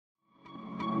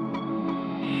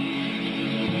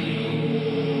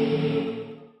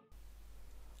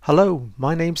Hello,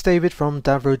 my name's David from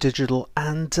Davro Digital,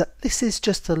 and this is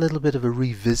just a little bit of a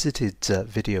revisited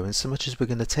video in so much as we're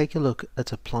going to take a look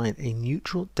at applying a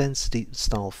neutral density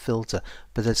style filter,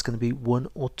 but there's going to be one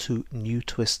or two new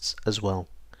twists as well.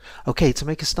 Okay, to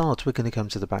make a start we're going to come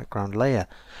to the background layer.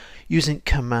 Using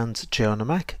Command J on a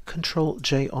Mac, Control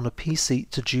J on a PC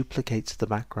to duplicate the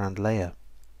background layer.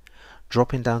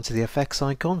 Dropping down to the FX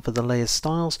icon for the layer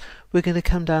styles, we're going to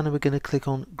come down and we're going to click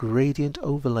on Gradient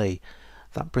Overlay.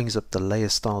 That brings up the layer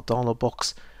style dialog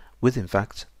box with, in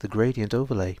fact, the gradient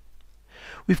overlay.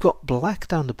 We've got black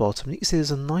down the bottom. You can see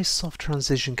there's a nice soft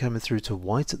transition coming through to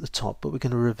white at the top, but we're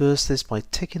going to reverse this by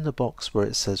ticking the box where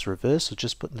it says reverse, so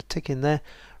just putting a tick in there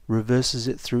reverses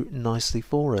it through nicely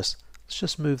for us. Let's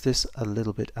just move this a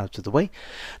little bit out of the way.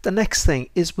 The next thing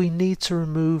is we need to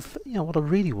remove, what I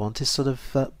really want is sort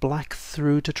of black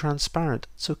through to transparent.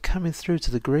 So coming through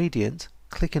to the gradient,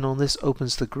 clicking on this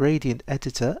opens the gradient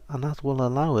editor, and that will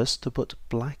allow us to put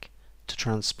black to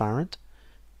transparent.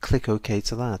 Click OK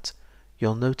to that.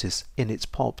 You'll notice in it's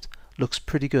popped. Looks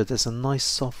pretty good. There's a nice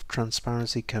soft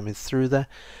transparency coming through there,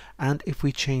 and if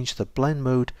we change the blend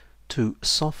mode to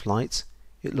soft light,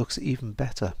 it looks even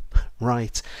better.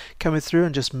 Right, coming through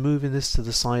and just moving this to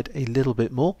the side a little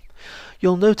bit more.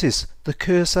 You'll notice the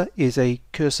cursor is a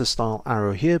cursor style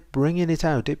arrow here. Bringing it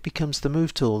out, it becomes the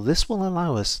move tool. This will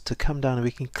allow us to come down and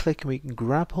we can click and we can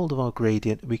grab hold of our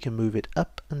gradient and we can move it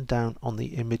up and down on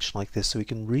the image like this, so we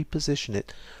can reposition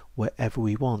it wherever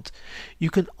we want. You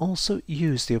can also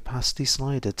use the opacity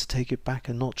slider to take it back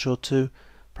a notch or two,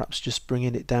 perhaps just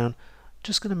bringing it down.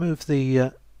 Just going to move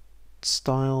the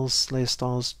layer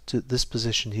styles to this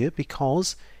position here,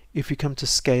 because if you come to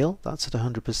scale, that's at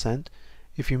 100%.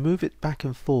 If you move it back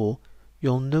and forth,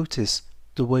 you'll notice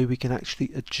the way we can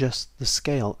actually adjust the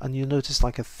scale, and you'll notice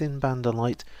like a thin band of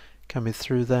light coming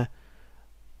through there.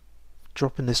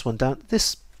 Dropping this one down,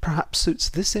 this perhaps suits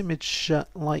this image that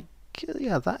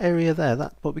area there,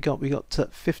 that what we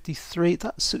got 53,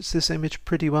 that suits this image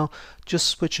pretty well. Just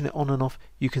switching it on and off,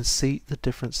 you can see the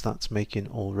difference that's making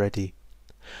already.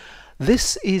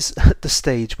 This is at the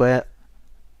stage where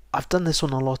I've done this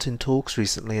one a lot in talks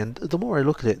recently, and the more I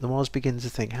look at it, the more I was beginning to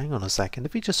think, hang on a second,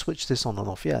 if we just switch this on and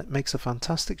off, yeah, it makes a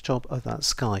fantastic job of that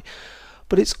sky,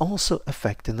 but it's also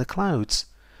affecting the clouds.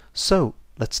 So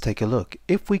let's take a look.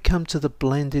 If we come to the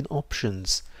blending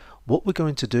options, what we're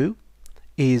going to do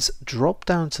is drop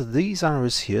down to these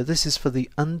arrows here. This is for the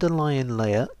underlying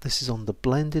layer. This is on the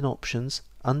blending options,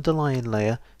 underlying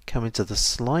layer. Coming to the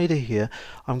slider here,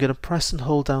 I'm going to press and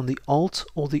hold down the Alt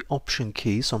or the Option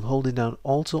key. So I'm holding down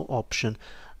Alt or Option.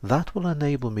 That will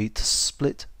enable me to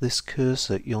split this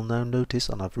cursor. You'll now notice,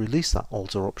 and I've released that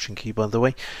Alt or Option key by the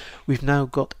way, we've now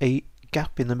got a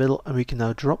gap in the middle, and we can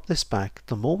now drop this back.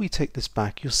 The more we take this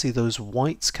back, you'll see those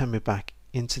whites coming back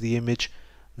into the image.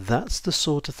 That's the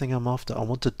sort of thing I'm after. I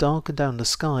want to darken down the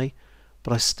sky,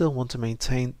 but I still want to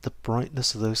maintain the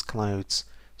brightness of those clouds.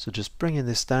 So just bringing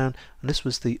this down, and this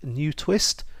was the new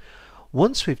twist.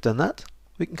 Once we've done that,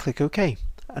 we can click OK,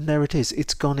 and there it is.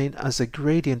 It's gone in as a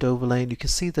gradient overlay, and you can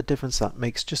see the difference that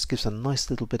makes. Just gives a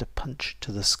nice little bit of punch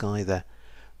to the sky there.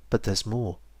 But there's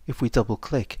more. If we double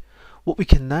click, what we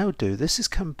can now do, this is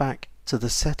come back to the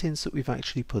settings that we've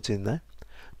actually put in there.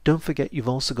 Don't forget you've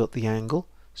also got the angle,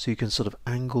 so you can sort of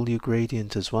angle your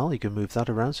gradient as well. You can move that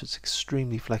around, so it's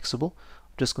extremely flexible.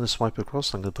 I'm just going to swipe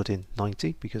across. I'm going to put in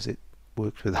 90 because it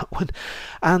worked with that one.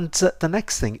 And the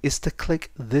next thing is to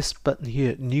click this button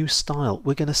here, New Style.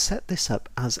 We're going to set this up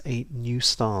as a new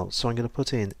style. So I'm going to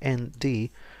put in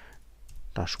ND-1,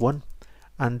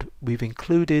 and we've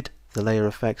included the layer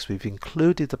effects, we've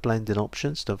included the blending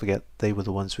options. Don't forget they were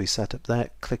the ones we set up there.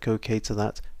 Click OK to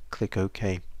that, click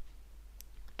OK.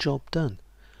 Job done.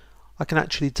 I can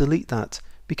actually delete that,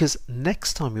 because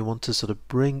next time we want to sort of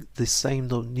bring the same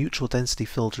neutral density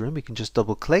filter in, we can just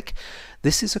double click.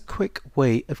 This is a quick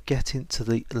way of getting to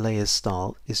the layer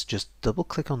style, is just double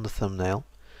click on the thumbnail,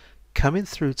 coming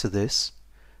through to this,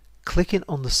 clicking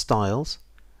on the styles.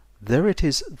 There it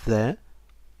is there.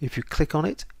 If you click on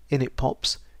it, in it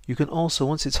pops. You can also,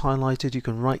 once it's highlighted, you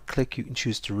can right click, you can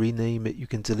choose to rename it, you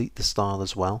can delete the style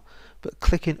as well. But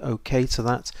clicking OK to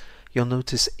that, you'll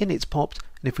notice in it's popped.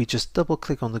 And if we just double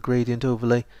click on the gradient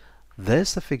overlay,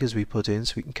 there's the figures we put in.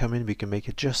 So we can come in, we can make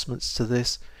adjustments to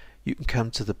this. You can come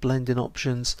to the blending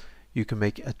options, you can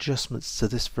make adjustments to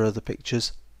this for other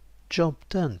pictures. Job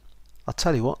done. I'll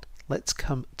tell you what, let's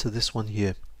come to this one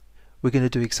here. We're going to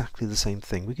do exactly the same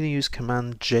thing. We're going to use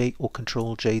Command J or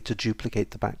Control J to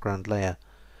duplicate the background layer.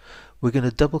 We're going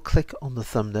to double click on the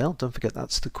thumbnail. Don't forget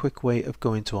that's the quick way of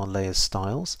going to our layer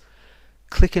styles.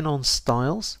 Clicking on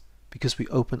styles, because we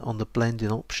open on the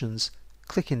blending options,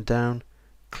 clicking down,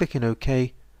 clicking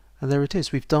OK, and there it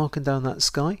is. We've darkened down that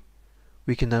sky.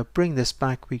 We can now bring this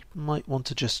back. We might want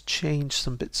to just change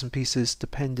some bits and pieces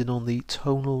depending on the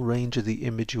tonal range of the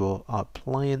image you are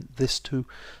applying this to.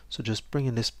 So just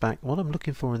bringing this back. What I'm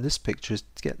looking for in this picture is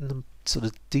getting the sort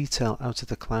of detail out of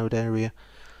the cloud area.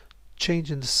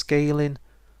 Changing the scaling.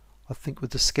 I think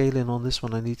with the scaling on this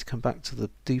one I need to come back to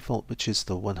the default, which is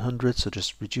the 100, so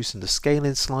just reducing the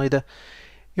scaling slider.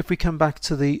 If we come back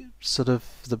to the sort of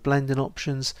the blending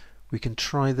options, we can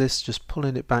try this, just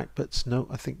pulling it back, but no,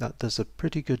 I think that does a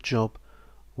pretty good job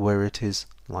where it is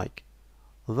like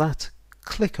that.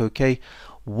 Click OK.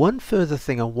 One further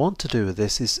thing I want to do with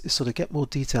this is sort of get more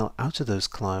detail out of those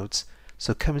clouds.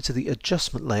 So coming to the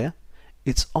adjustment layer,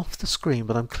 it's off the screen,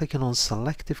 but I'm clicking on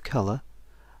selective color.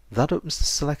 That opens the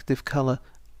selective color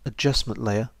adjustment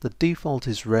layer. The default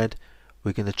is red.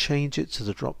 We're going to change it to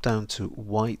the drop down to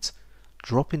white,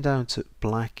 dropping down to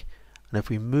black. And if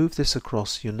we move this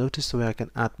across, you'll notice the way I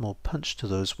can add more punch to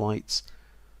those whites.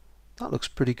 That looks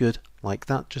pretty good like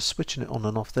that. Just switching it on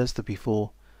and off. There's the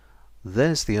before,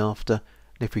 there's the after.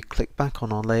 And if we click back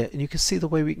on our layer, and you can see the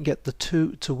way we can get the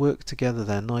two to work together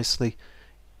there nicely,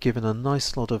 giving a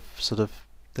nice lot of sort of,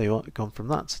 there you are, gone from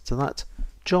that to that.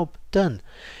 Job done.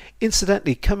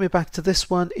 Incidentally, coming back to this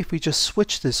one, if we just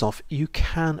switch this off, you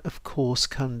can of course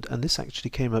come, and this actually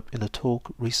came up in a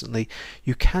talk recently,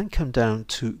 you can come down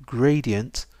to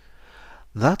gradient.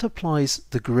 That applies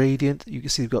the gradient. You can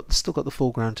see we've still got the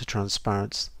foreground to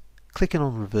transparent. Clicking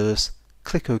on reverse,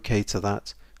 click OK to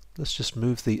that. Let's just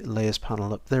move the layers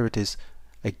panel up. There it is.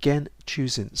 Again,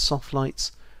 choosing soft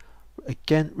lights.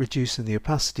 Again, reducing the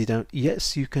opacity down.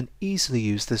 Yes, you can easily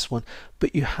use this one,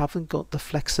 but you haven't got the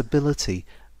flexibility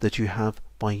that you have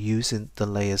by using the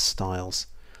layers styles.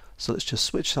 So let's just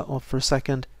switch that off for a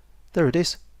second. There it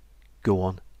is. Go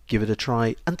on, give it a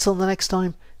try. Until the next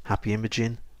time, happy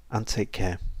imaging and take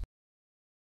care.